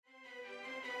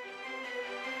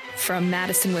From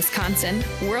Madison, Wisconsin,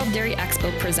 World Dairy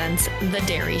Expo presents The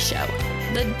Dairy Show,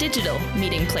 the digital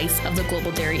meeting place of the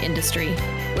global dairy industry,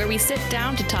 where we sit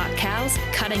down to talk cows,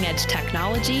 cutting-edge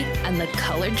technology, and the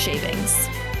colored shavings.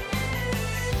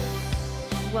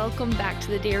 Welcome back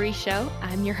to The Dairy Show.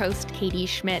 I'm your host, Katie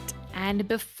Schmidt. And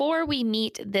before we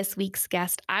meet this week's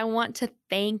guest, I want to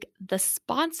thank the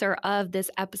sponsor of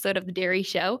this episode of The Dairy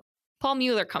Show, Paul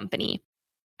Mueller Company.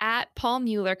 At Paul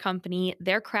Mueller Company,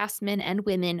 their craftsmen and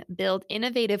women build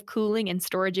innovative cooling and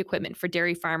storage equipment for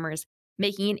dairy farmers,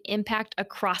 making an impact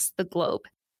across the globe.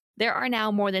 There are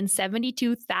now more than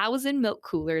 72,000 milk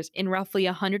coolers in roughly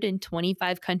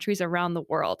 125 countries around the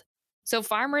world, so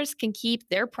farmers can keep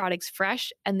their products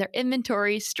fresh and their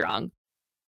inventory strong.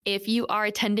 If you are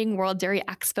attending World Dairy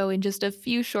Expo in just a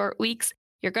few short weeks,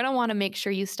 you're going to want to make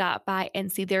sure you stop by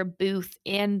and see their booth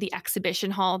in the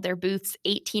exhibition hall. Their booths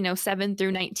 1807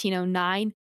 through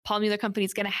 1909. Paul Mueller Company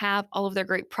is going to have all of their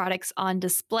great products on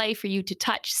display for you to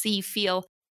touch, see, feel,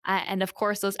 and of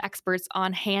course, those experts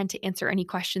on hand to answer any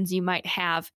questions you might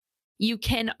have. You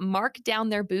can mark down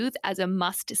their booth as a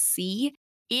must-see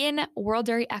in World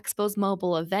Dairy Expo's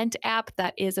mobile event app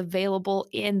that is available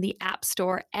in the App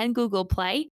Store and Google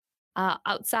Play.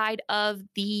 Outside of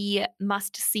the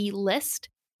must-see list,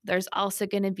 there's also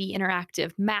going to be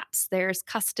interactive maps. There's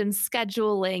custom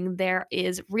scheduling. There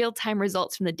is real-time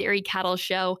results from the Dairy Cattle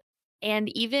Show, and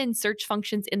even search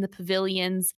functions in the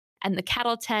pavilions and the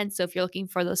cattle tent. So if you're looking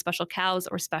for those special cows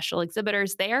or special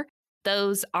exhibitors there,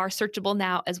 those are searchable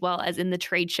now as well as in the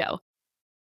trade show.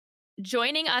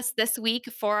 Joining us this week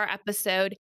for our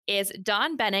episode is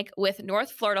Don Bennick with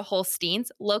North Florida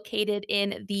Holsteins, located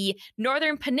in the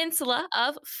northern peninsula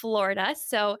of Florida.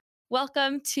 So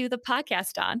welcome to the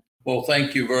podcast, Don. Well,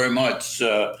 thank you very much.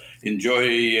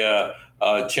 Enjoy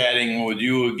chatting with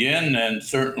you again, and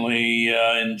certainly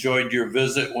enjoyed your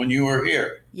visit when you were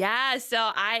here. Yeah,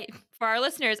 so for our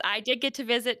listeners, I did get to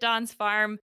visit Don's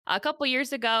farm a couple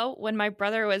years ago when my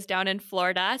brother was down in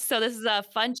Florida. So this is a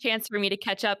fun chance for me to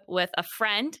catch up with a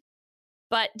friend.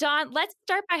 But Don, let's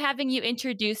start by having you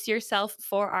introduce yourself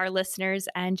for our listeners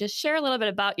and just share a little bit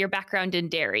about your background in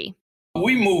dairy.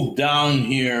 We moved down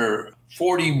here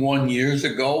 41 years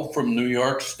ago from New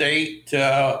York State,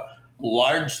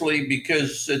 largely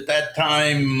because at that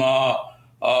time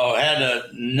had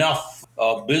enough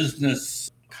business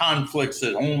conflicts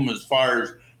at home as far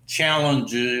as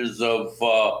challenges of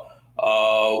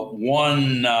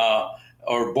one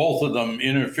or both of them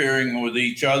interfering with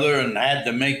each other, and had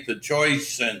to make the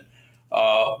choice, and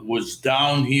was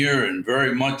down here and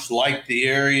very much liked the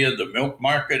area. The milk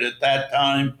market at that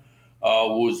time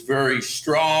was very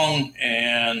strong,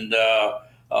 and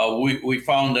we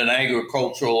found an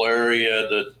agricultural area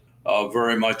that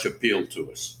very much appealed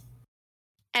to us.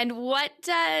 And what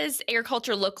does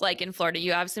agriculture look like in Florida?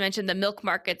 You obviously mentioned the milk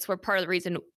markets were part of the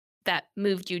reason that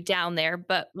moved you down there,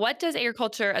 but what does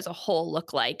agriculture as a whole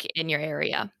look like in your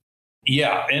area?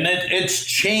 Yeah, and it's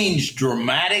changed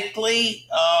dramatically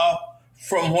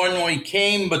from when we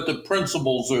came, but the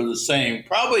principles are the same.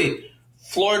 Probably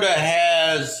Florida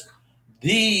has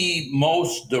the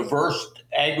most diverse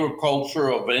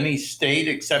agriculture of any state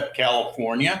except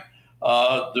California.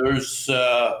 There's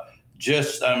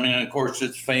of course,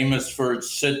 it's famous for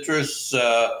its citrus,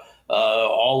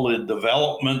 all the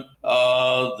development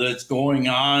that's going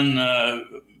on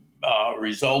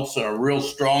results in a real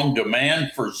strong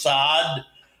demand for sod,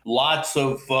 lots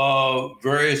of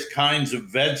various kinds of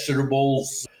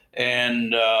vegetables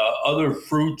and other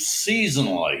fruits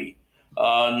seasonally,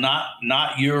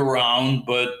 not year-round,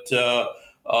 but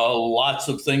lots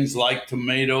of things like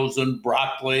tomatoes and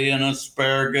broccoli and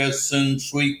asparagus and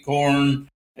sweet corn,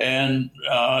 and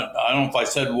I don't know if I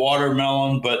said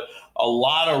watermelon, but a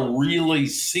lot of really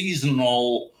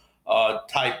seasonal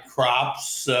type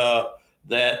crops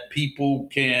that people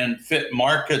can fit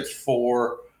markets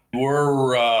for.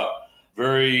 We're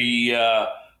very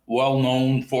well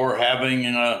known for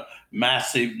having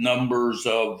massive numbers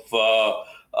of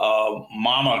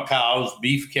mama cows,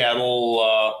 beef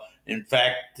cattle. In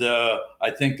fact,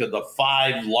 I think of the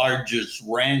 5 largest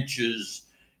ranches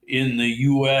in the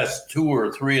U.S., 2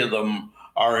 or 3 of them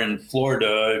are in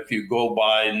Florida if you go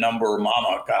by number of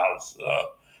mama cows.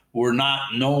 We're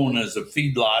not known as a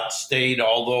feedlot state,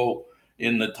 although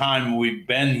in the time we've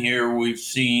been here, we've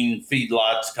seen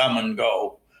feedlots come and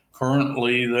go.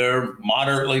 Currently, they're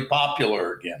moderately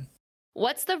popular again.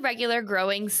 What's the regular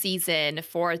growing season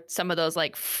for some of those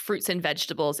like fruits and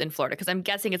vegetables in Florida? Because I'm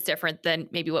guessing it's different than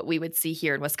maybe what we would see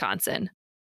here in Wisconsin.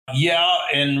 Yeah,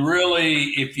 and really,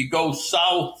 if you go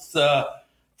south,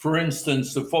 for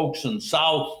instance, the folks in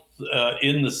South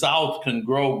in the South can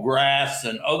grow grass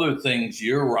and other things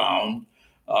year round.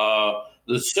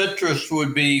 The citrus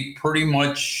would be pretty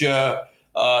much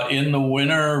in the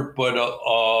winter, but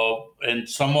and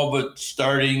some of it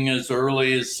starting as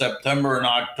early as September and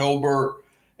October,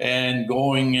 and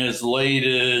going as late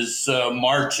as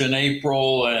March and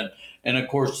April, and of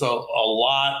course a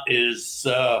lot is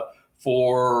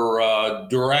for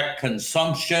direct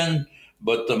consumption,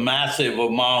 but the massive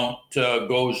amount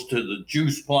goes to the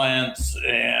juice plants,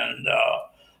 and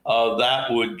that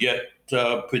would get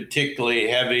particularly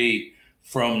heavy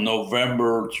from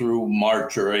November through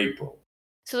March or April.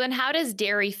 So then how does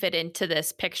dairy fit into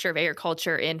this picture of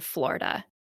agriculture in Florida?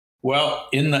 Well,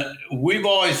 we've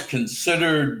always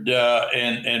considered,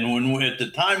 and at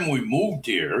the time we moved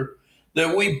here,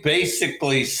 that we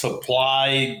basically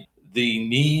supplied the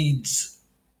needs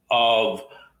of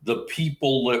the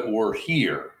people that were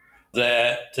here.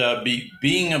 That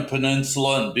being a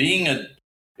peninsula and being at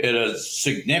a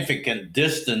significant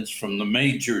distance from the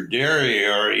major dairy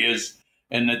areas,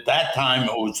 and at that time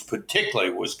it was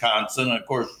particularly Wisconsin. Of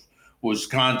course,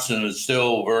 Wisconsin is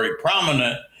still very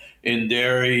prominent in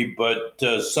dairy, but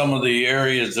some of the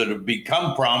areas that have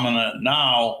become prominent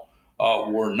now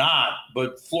were not.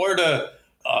 But Florida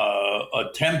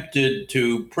attempted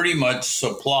to pretty much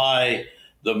supply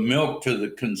the milk to the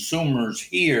consumers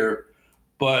here,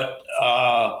 but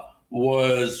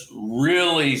was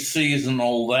really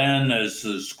seasonal then as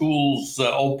the schools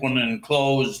opened and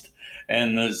closed,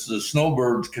 and as the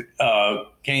snowbirds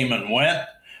came and went.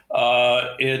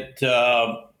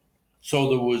 So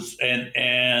there was,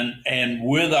 and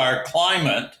with our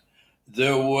climate,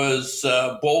 there was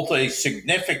both a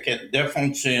significant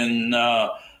difference in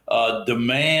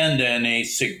demand and a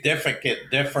significant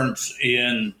difference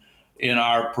in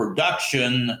our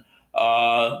production.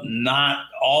 Not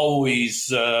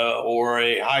always, or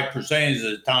a high percentage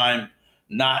of the time,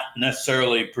 not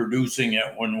necessarily producing it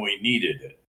when we needed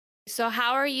it. So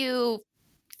how are you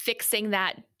fixing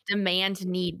that demand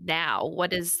need now? What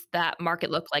does that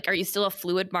market look like? Are you still a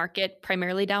fluid market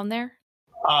primarily down there?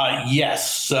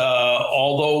 Yes,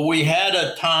 although we had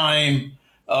a time,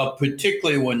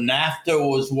 particularly when NAFTA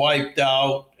was wiped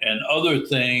out and other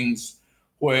things,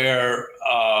 where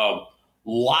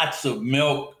lots of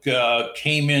milk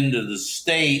came into the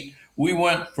state. We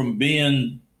went from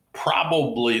being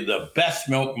probably the best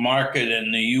milk market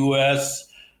in the U.S.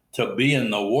 to being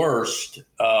the worst.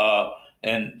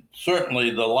 And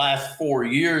certainly the last 4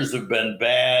 years have been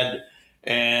bad.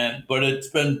 But it's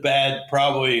been bad,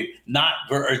 probably not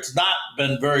very, it's not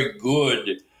been very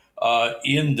good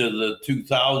into the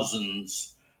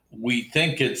 2000s. We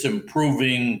think it's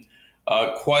improving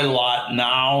quite a lot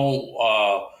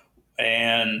now.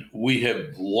 And we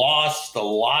have lost a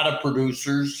lot of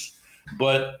producers,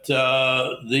 but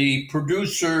the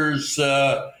producers,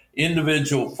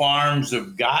 individual farms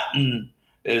have gotten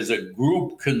as a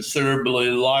group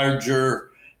considerably larger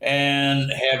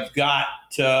and have got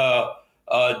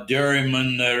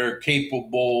dairymen that are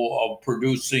capable of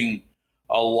producing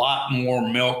a lot more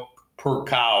milk per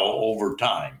cow over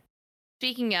time.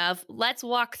 Speaking of, let's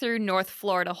walk through North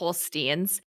Florida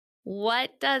Holsteins.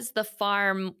 What does the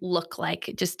farm look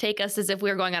like? Just take us as if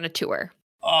we were going on a tour.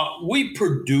 We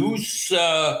produce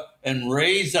and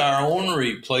raise our own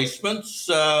replacements.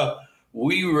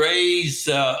 We raise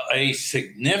a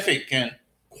significant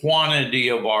quantity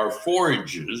of our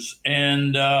forages,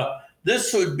 and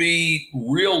this would be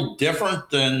real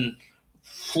different than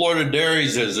Florida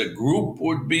dairies as a group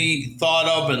would be thought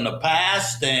of in the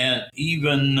past, and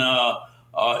even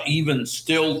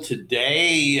still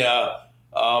today.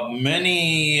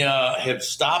 Many have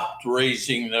stopped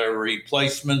raising their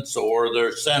replacements, or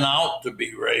they're sent out to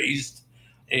be raised.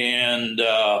 And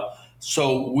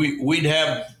so we'd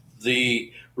have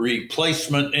the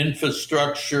replacement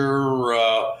infrastructure,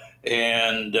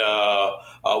 and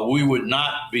we would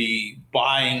not be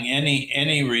buying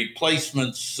any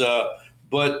replacements.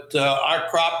 But our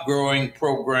crop growing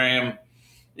program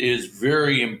is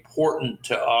very important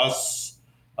to us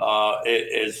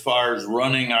as far as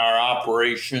running our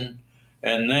operation.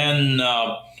 And then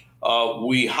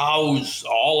we house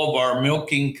all of our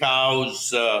milking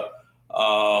cows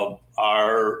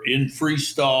are in free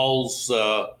stalls.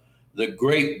 The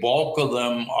great bulk of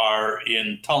them are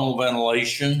in tunnel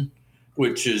ventilation,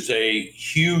 which is a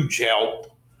huge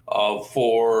help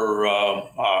for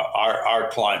our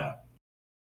climate.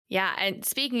 Yeah, and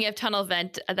speaking of tunnel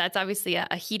vent, that's obviously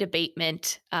a heat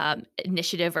abatement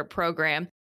initiative or program.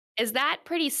 Is that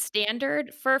pretty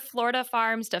standard for Florida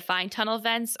farms to find tunnel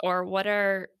vents, or what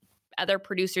are other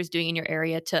producers doing in your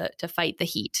area to fight the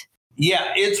heat?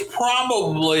 Yeah, it's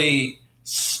probably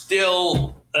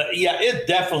still Yeah, it's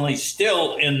definitely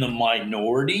still in the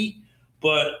minority,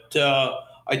 but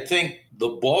I think the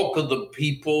bulk of the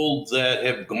people that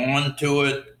have gone to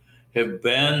it have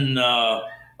been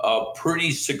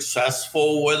pretty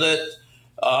successful with it.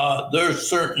 There's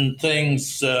certain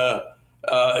things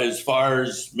as far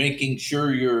as making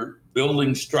sure your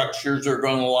building structures are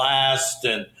going to last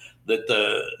and that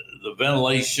the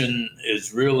ventilation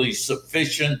is really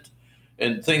sufficient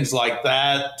and things like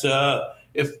that.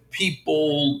 If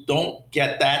people don't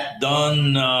get that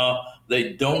done,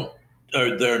 they don't,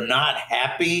 or they're not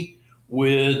happy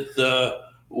with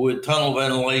tunnel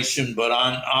ventilation. But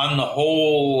on the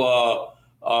whole,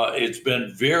 it's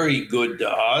been very good to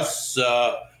us,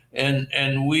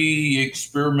 and we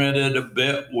experimented a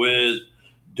bit with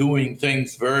doing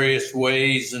things various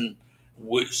ways, and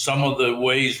some of the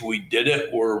ways we did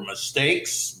it were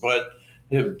mistakes, but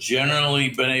have generally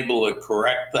been able to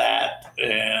correct that.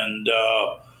 And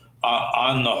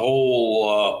on the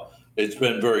whole, it's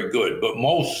been very good. But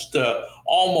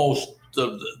almost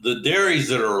the dairies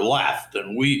that are left,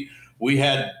 and we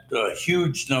had a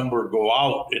huge number go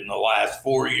out in the last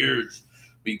 4 years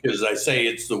because I say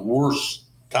it's the worst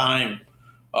time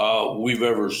we've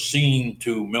ever seen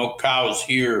to milk cows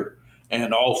here.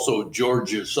 And also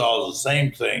Georgia saw the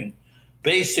same thing.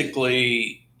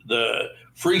 Basically, the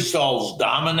freestalls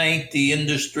dominate the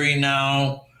industry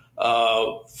now.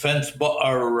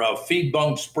 Feed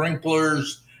bunk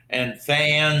sprinklers and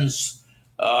fans.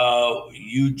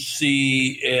 You'd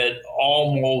see at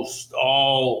almost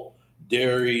all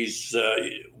dairies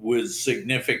with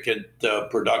significant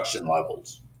production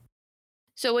levels.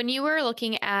 So when you were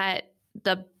looking at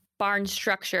the barn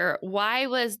structure, why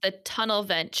was the tunnel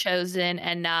vent chosen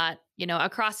and not, a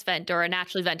cross vent or a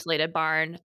naturally ventilated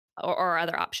barn or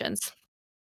other options?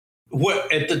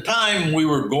 At the time we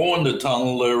were going to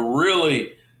tunnel, there were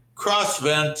really cross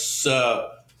vents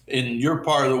in your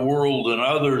part of the world and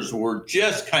others were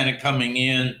just kind of coming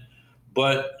in,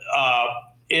 but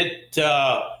at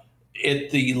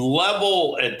the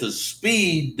level, at the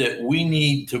speed that we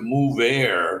need to move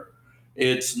air,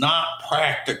 it's not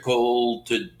practical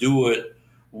to do it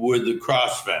with the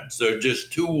cross vents. They're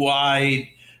just too wide.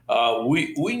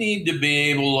 We need to be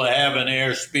able to have an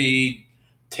airspeed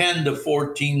 10 to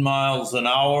 14 miles an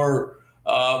hour.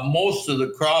 Most of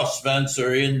the cross vents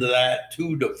are into that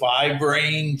 2 to 5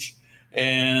 range.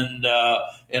 And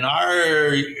our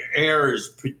air is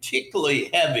particularly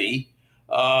heavy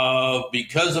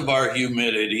because of our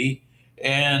humidity.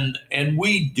 And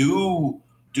we do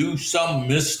some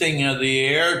misting of the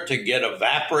air to get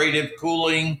evaporative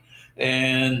cooling.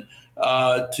 And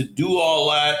to do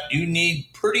all that, you need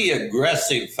pretty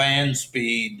aggressive fan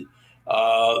speed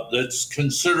that's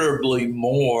considerably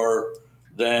more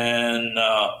than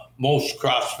most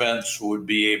cross vents would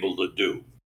be able to do.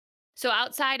 So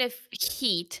outside of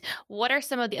heat, what are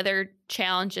some of the other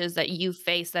challenges that you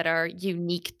face that are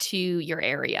unique to your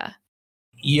area?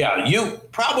 Yeah, you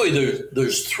probably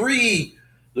there's three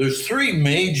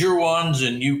major ones,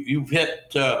 and you've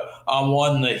hit on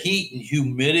one: the heat and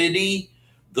humidity,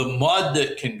 the mud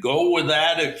that can go with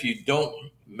that if you don't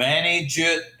manage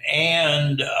it,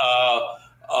 and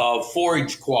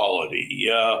forage quality.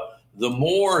 The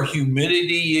more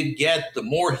humidity you get, the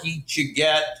more heat you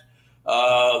get,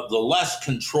 the less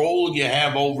control you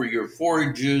have over your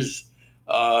forages.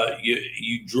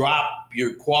 You drop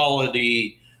your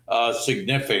quality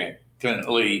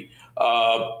significantly,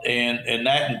 and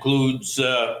that includes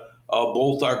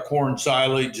both our corn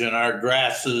silage and our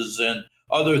grasses and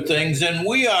other things. And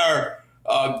we are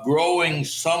growing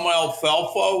some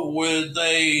alfalfa with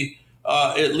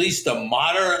at least a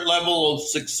moderate level of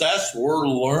success. We're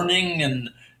learning and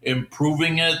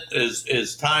improving it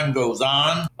as time goes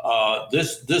on.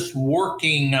 This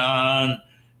working on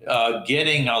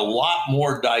getting a lot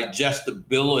more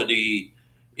digestibility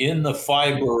in the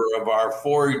fiber of our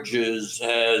forages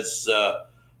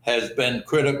has been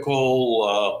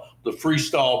critical. The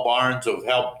freestall barns have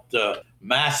helped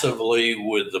massively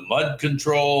with the mud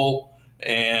control,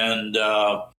 and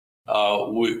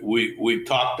we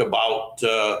talked about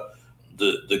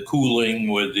the cooling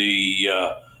with the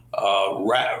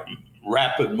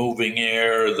rapid moving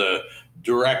air, the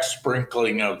direct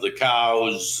sprinkling of the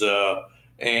cows,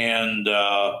 and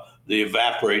the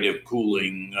evaporative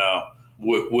cooling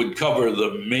would cover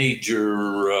the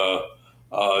major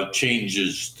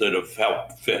changes that have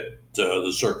helped fit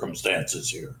the circumstances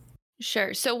here.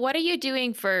 Sure. So, what are you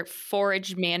doing for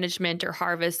forage management or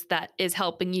harvest that is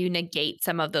helping you negate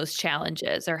some of those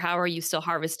challenges? Or how are you still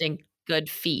harvesting good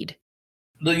feed?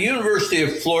 The University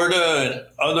of Florida and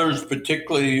others,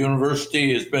 particularly the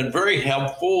university, has been very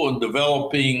helpful in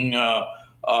developing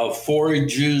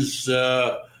forages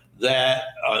that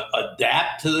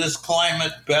adapt to this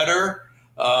climate better.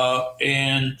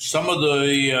 And some of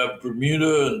the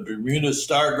Bermuda and Bermuda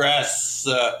stargrass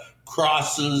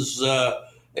crosses,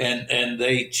 and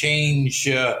they change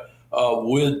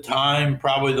with time.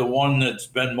 Probably the one that's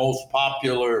been most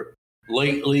popular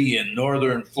lately in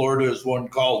northern Florida is one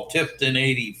called Tifton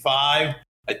 85.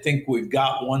 I think we've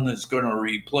got one that's going to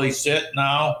replace it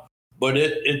now. But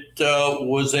it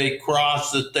was a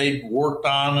cross that they'd worked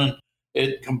on, and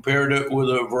it compared it with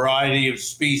a variety of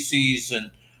species.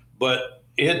 But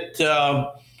it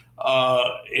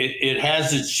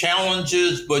has its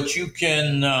challenges, but you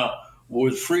can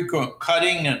with frequent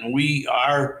cutting, and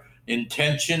our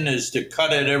intention is to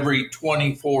cut it every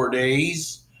 24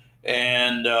 days,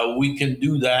 and we can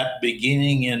do that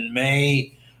beginning in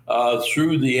May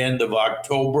through the end of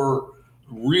October.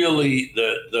 Really,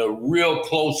 the real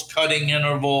close cutting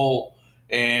interval,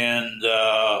 and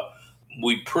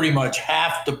we pretty much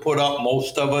have to put up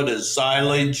most of it as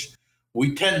silage.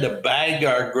 We tend to bag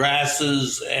our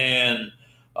grasses and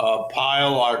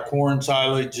pile our corn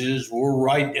silages. We're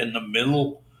right in the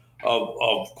middle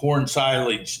of corn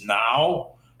silage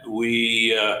now.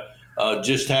 We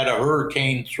just had a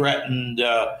hurricane threatened,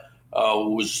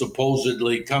 was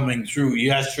supposedly coming through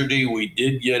yesterday. We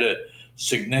did get a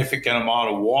significant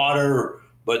amount of water,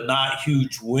 but not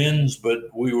huge winds, but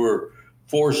we were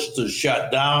forced to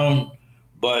shut down.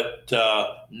 But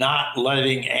not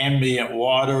letting ambient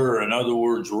water, in other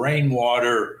words,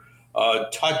 rainwater,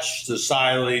 touch the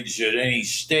silage at any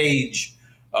stage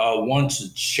once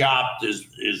it's chopped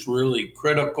is really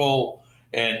critical.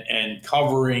 And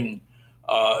covering,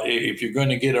 if you're going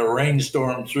to get a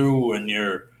rainstorm through and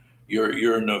you're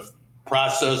in the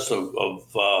process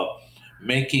of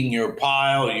making your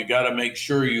pile, you got to make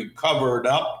sure you cover it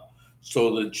up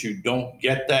so that you don't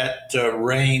get that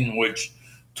rain, which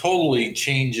totally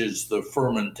changes the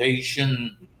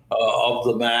fermentation of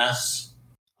the mass.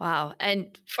 Wow.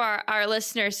 And for our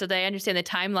listeners, so they understand the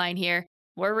timeline here,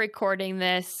 we're recording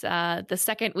this the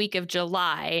second week of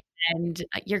July, and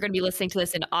you're going to be listening to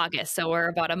this in August. So we're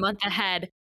about a month ahead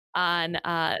on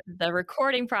the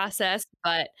recording process,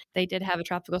 but they did have a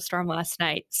tropical storm last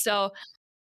night. So,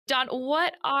 Don,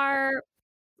 what are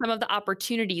some of the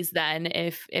opportunities then,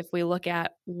 if we look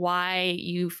at why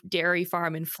you dairy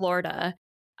farm in Florida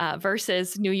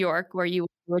versus New York, where you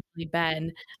originally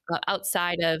been,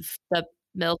 outside of the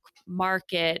milk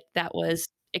market that was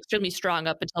extremely strong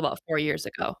up until about 4 years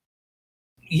ago?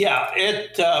 Yeah,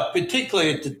 it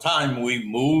particularly at the time we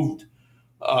moved,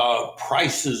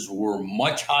 prices were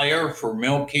much higher for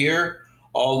milk here.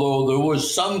 Although there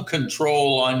was some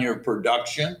control on your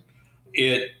production,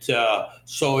 it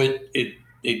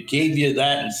gave you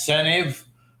that incentive.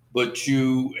 But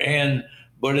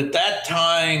at that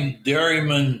time,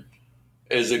 dairymen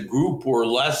as a group were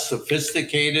less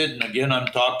sophisticated. And again, I'm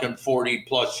talking 40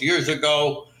 plus years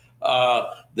ago.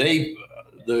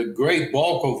 The great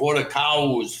bulk of what a cow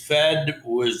was fed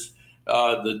was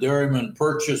the dairyman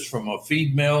purchased from a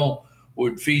feed mill,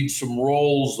 would feed some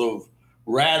rolls of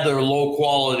rather low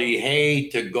quality hay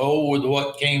to go with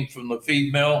what came from the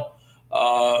feed mill.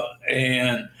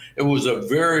 And it was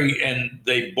and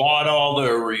they bought all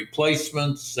their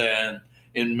replacements and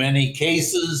in many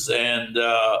cases, and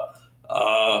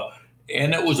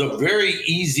it was a very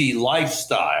easy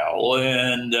lifestyle,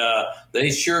 and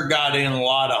they sure got in a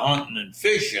lot of hunting and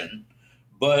fishing,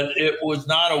 but it was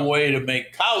not a way to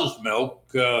make cow's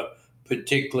milk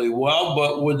particularly well.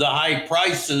 But with the high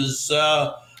prices,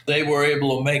 they were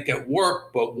able to make it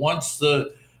work. But once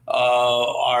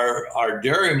our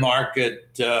dairy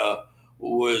market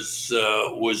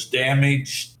was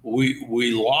damaged,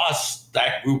 we lost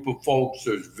that group of folks.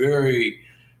 There's very,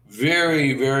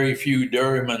 very few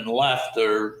dairymen left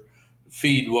or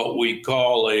feed what we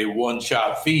call a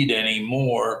one-shot feed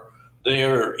anymore.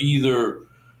 They're either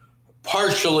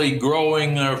partially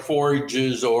growing their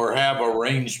forages or have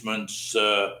arrangements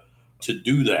to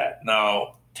do that.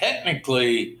 Now,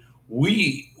 technically,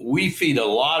 we feed a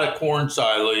lot of corn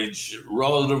silage,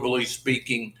 relatively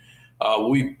speaking.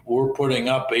 We're putting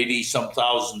up 80-some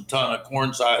thousand ton of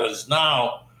corn silage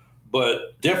now,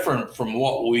 but different from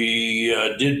what we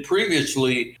did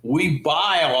previously. We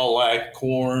buy all that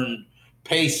corn,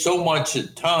 pay so much a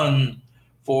ton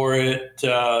for it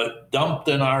dumped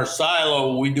in our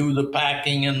silo. We do the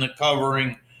packing and the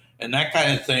covering and that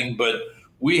kind of thing, but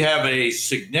we have a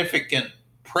significant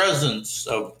presence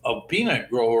of peanut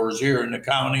growers here in the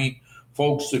county,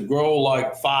 folks that grow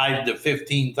like 5 to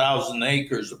 15,000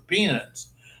 acres of peanuts,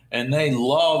 and they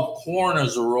love corn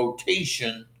as a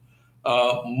rotation,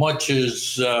 much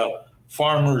as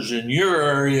farmers in your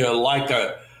area like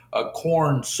a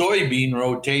corn soybean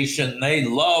rotation. They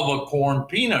love a corn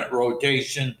peanut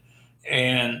rotation,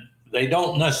 and they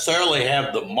don't necessarily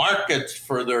have the markets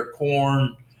for their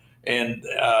corn. And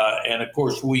of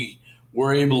course, we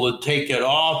were able to take it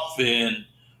off in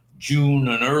June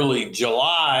and early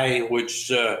July,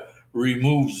 which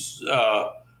removes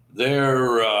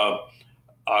their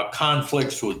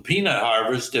conflicts with peanut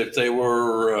harvest. If they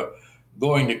were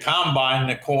going to combine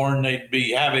the corn, they'd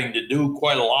be having to do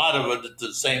quite a lot of it at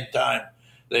the same time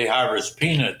they harvest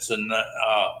peanuts. And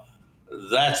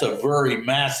that's a very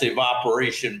massive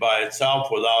operation by itself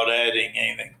without adding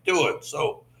anything to it.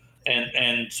 So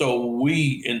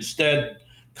we instead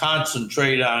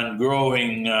concentrate on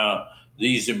growing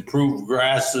these improved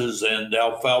grasses and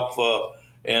alfalfa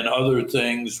and other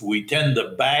things. We tend to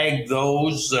bag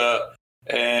those,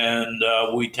 and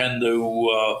we tend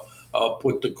to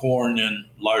put the corn in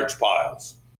large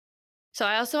piles. So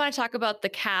I also want to talk about the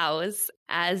cows,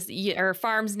 as your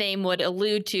farm's name would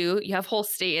allude to. You have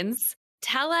Holsteins.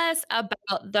 Tell us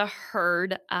about the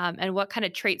herd and what kind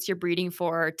of traits you're breeding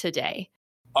for today.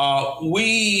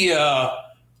 We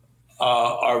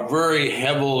are very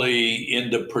heavily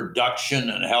into production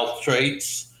and health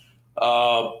traits.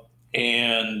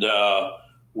 And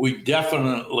we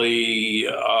definitely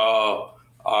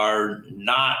are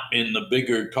not in the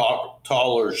bigger,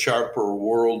 taller, sharper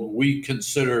world. We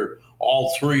consider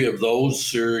all three of those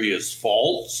serious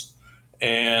faults.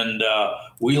 And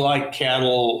we like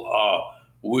cattle.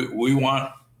 We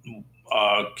want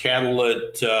cattle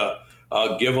that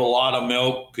give a lot of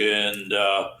milk, and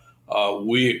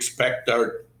we expect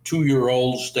our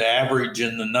 2-year-olds to average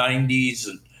in the 90s,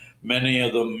 and many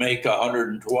of them make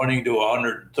 120 to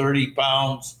 130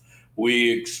 pounds.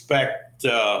 We expect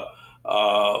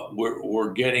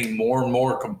we're getting more and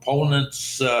more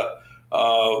components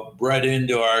bred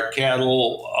into our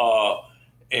cattle,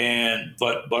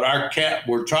 but our cat,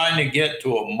 we're trying to get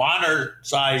to a moderate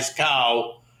sized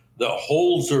cow that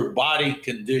holds her body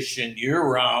condition year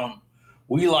round.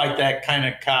 We like that kind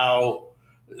of cow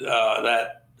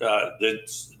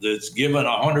that's given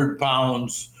 100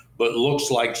 pounds but looks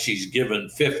like she's given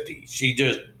 50. She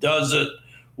just does it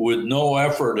with no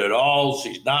effort at all.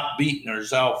 She's not beating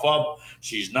herself up.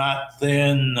 She's not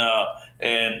thin,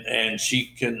 and she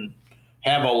can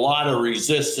have a lot of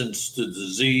resistance to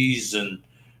disease and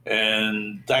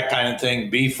that kind of thing.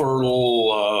 Be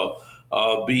fertile,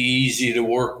 be easy to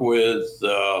work with,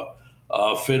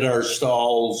 fit our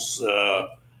stalls,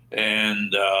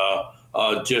 and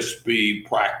just be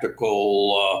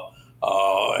practical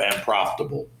and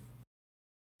profitable.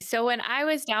 So when I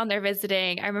was down there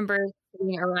visiting, I remember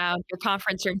sitting around your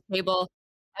conference room table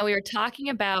and we were talking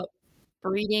about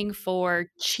breeding for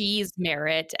cheese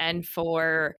merit and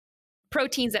for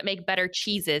proteins that make better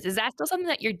cheeses. Is that still something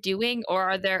that you're doing, or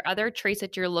are there other traits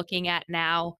that you're looking at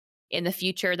now in the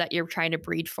future that you're trying to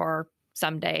breed for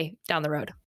someday down the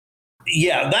road?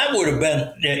 Yeah, that would have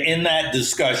been in that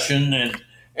discussion, and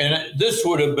this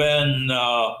would have been,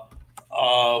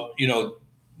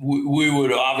 we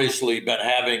would have obviously been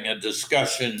having a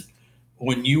discussion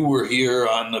when you were here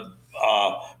on the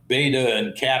beta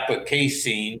and kappa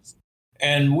caseins,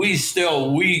 and we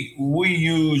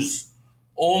use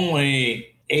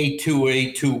only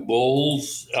A2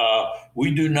 bulls. We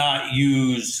do not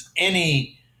use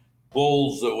any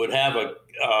bulls that would have a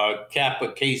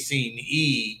kappa casein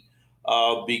E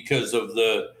because of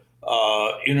the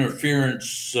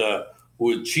interference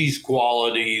with cheese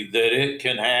quality that it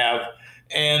can have.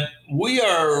 And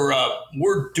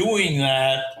we're doing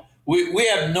that. We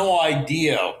have no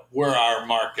idea where our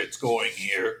market's going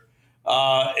here.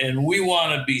 And we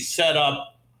want to be set up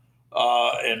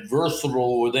and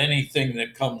versatile with anything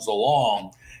that comes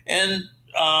along. And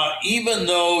even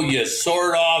though you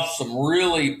sort off some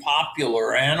really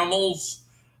popular animals,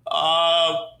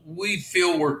 we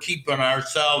feel we're keeping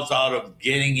ourselves out of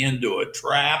getting into a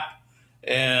trap.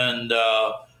 And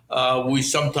we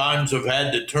sometimes have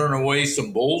had to turn away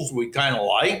some bulls we kind of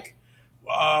like.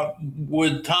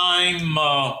 With time,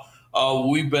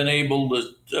 we've been able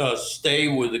to stay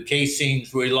with the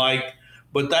caseins we like,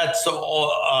 but that's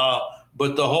all.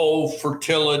 But the whole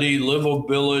fertility,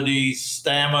 livability,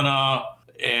 stamina,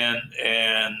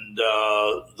 and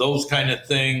those kind of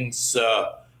things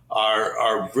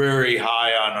are very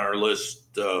high on our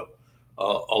list,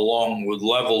 along with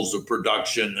levels of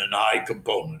production and high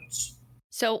components.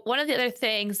 So, one of the other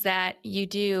things that you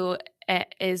do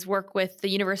is work with the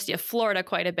University of Florida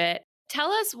quite a bit.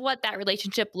 Tell us what that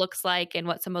relationship looks like and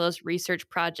what some of those research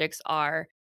projects are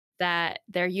that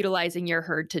they're utilizing your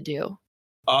herd to do.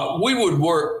 We would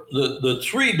work, the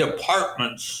three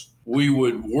departments we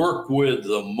would work with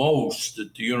the most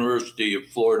at the University of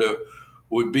Florida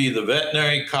would be the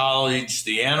veterinary college,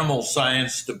 the animal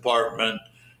science department,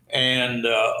 and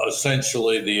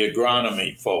essentially the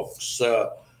agronomy folks.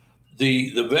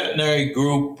 The veterinary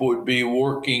group would be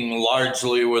working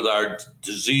largely with our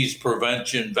disease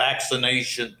prevention,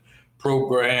 vaccination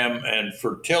program, and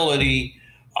fertility.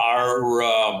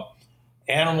 Our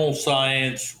animal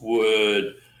science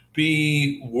would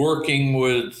be working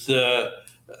with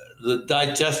the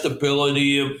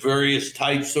digestibility of various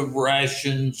types of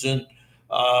rations and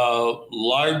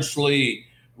largely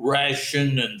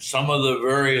ration and some of the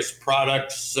various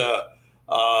products that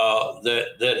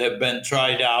have been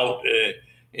tried out.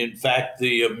 In fact,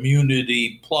 the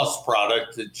Immunity Plus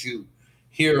product that you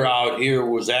hear out here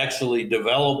was actually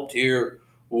developed here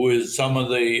with some of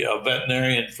the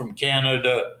veterinarian from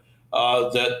Canada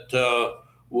that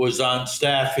was on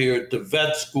staff here at the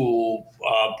vet school,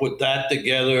 put that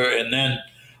together. And then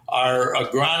our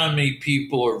agronomy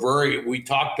people are we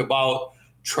talked about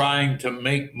trying to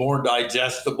make more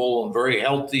digestible and very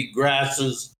healthy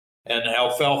grasses and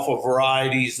alfalfa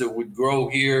varieties that would grow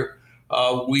here.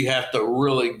 We have to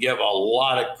really give a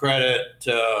lot of credit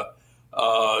to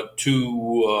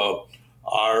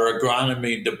our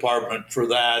agronomy department for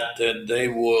that, and they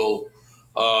will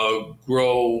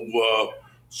grow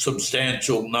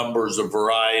substantial numbers of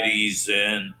varieties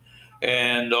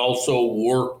and also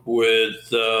work with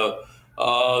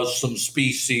some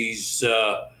species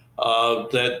that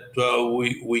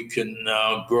we can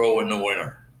grow in the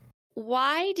winter.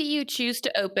 Why do you choose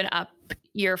to open up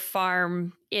your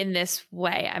farm in this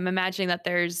way? I'm imagining that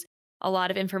there's a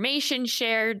lot of information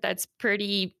shared that's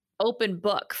pretty open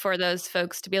book for those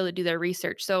folks to be able to do their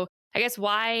research. So I guess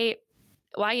why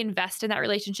invest in that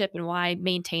relationship and why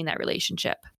maintain that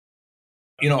relationship?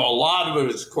 A lot of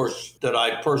it is, of course, that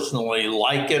I personally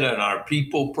like it and our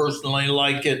people personally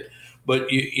like it. But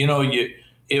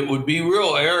it would be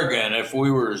real arrogant if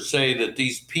we were to say that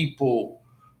these people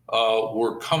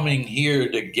were coming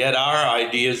here to get our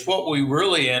ideas. What we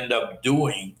really end up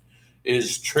doing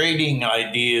is trading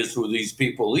ideas with these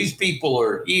people. These people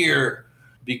are here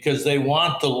because they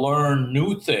want to learn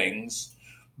new things,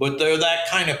 but they're that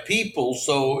kind of people.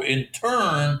 So in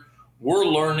turn, we're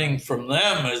learning from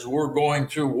them as we're going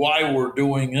through why we're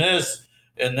doing this,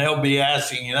 and they'll be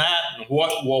asking that and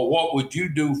what would you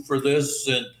do for this?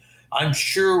 And I'm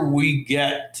sure we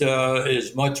get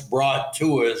as much brought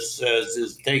to us as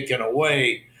is taken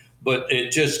away, but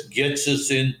it just gets us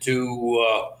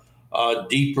into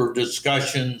deeper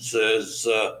discussions. As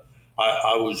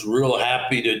I was real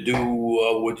happy to do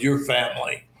with your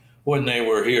family when they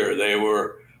were here. They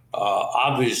were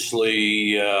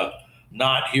obviously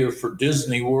not here for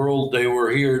Disney World. They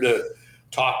were here to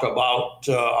talk about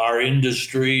our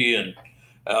industry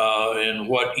and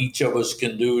what each of us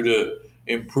can do to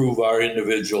improve our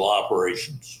individual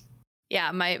operations.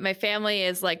 Yeah, my family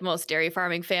is like most dairy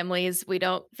farming families. We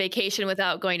don't vacation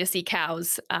without going to see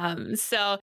cows.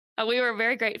 So we were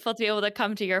very grateful to be able to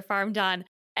come to your farm, Don.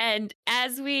 And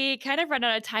as we kind of run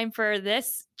out of time for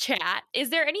this chat, is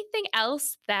there anything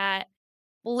else that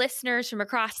listeners from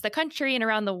across the country and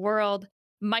around the world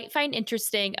might find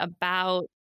interesting about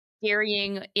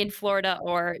dairying in Florida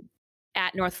or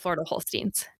at North Florida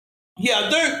Holsteins? Yeah,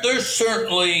 there's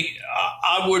certainly,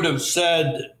 I would have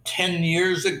said 10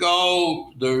 years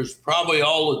ago, there's probably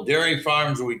all the dairy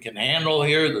farms we can handle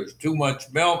here. There's too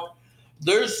much milk.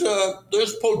 There's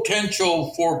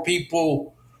potential for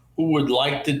people who would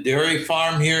like to dairy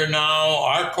farm here now.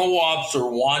 Our co-ops are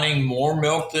wanting more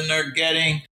milk than they're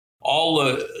getting. All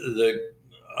the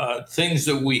things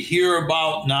that we hear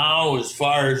about now as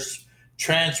far as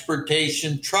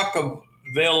transportation, truck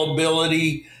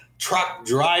availability, truck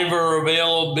driver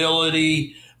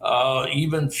availability,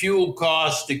 even fuel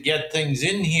costs to get things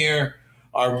in here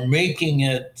are making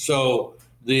it so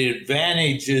the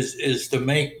advantage is to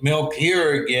make milk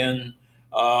here again,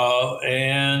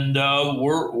 and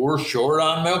we're short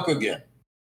on milk again.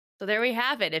 So there we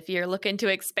have it. If you're looking to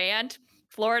expand,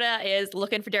 Florida is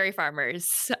looking for dairy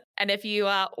farmers. And if you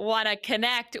want to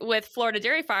connect with Florida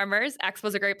dairy farmers, Expo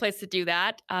is a great place to do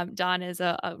that. Don is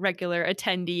a regular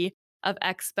attendee of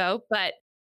Expo. But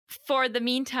for the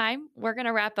meantime, we're going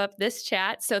to wrap up this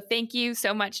chat. So thank you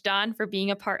so much, Don, for being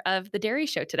a part of the Dairy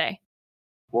Show today.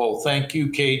 Well, thank you,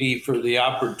 Katie, for the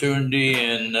opportunity,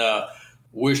 and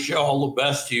wish you all the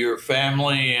best to your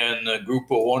family and the group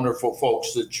of wonderful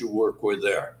folks that you work with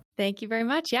there. Thank you very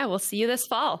much. Yeah, we'll see you this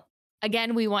fall.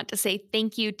 Again, we want to say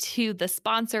thank you to the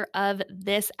sponsor of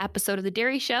this episode of The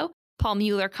Dairy Show, Paul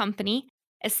Mueller Company.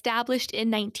 Established in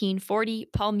 1940,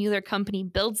 Paul Mueller Company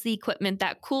builds the equipment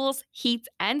that cools, heats,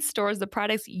 and stores the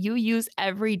products you use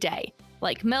every day,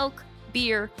 like milk,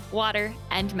 beer, water,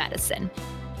 and medicine.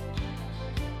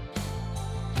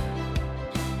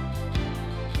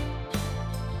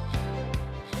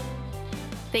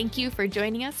 Thank you for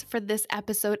joining us for this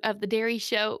episode of The Dairy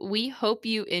Show. We hope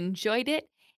you enjoyed it.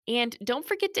 And don't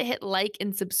forget to hit like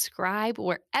and subscribe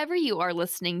wherever you are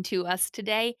listening to us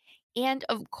today. And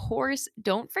of course,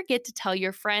 don't forget to tell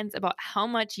your friends about how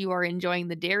much you are enjoying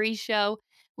The Dairy Show.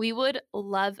 We would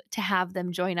love to have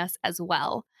them join us as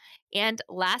well. And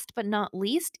last but not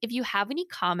least, if you have any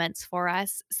comments for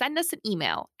us, send us an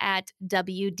email at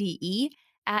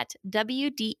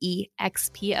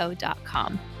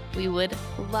wde@wdexpo.com. We would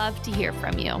love to hear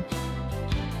from you.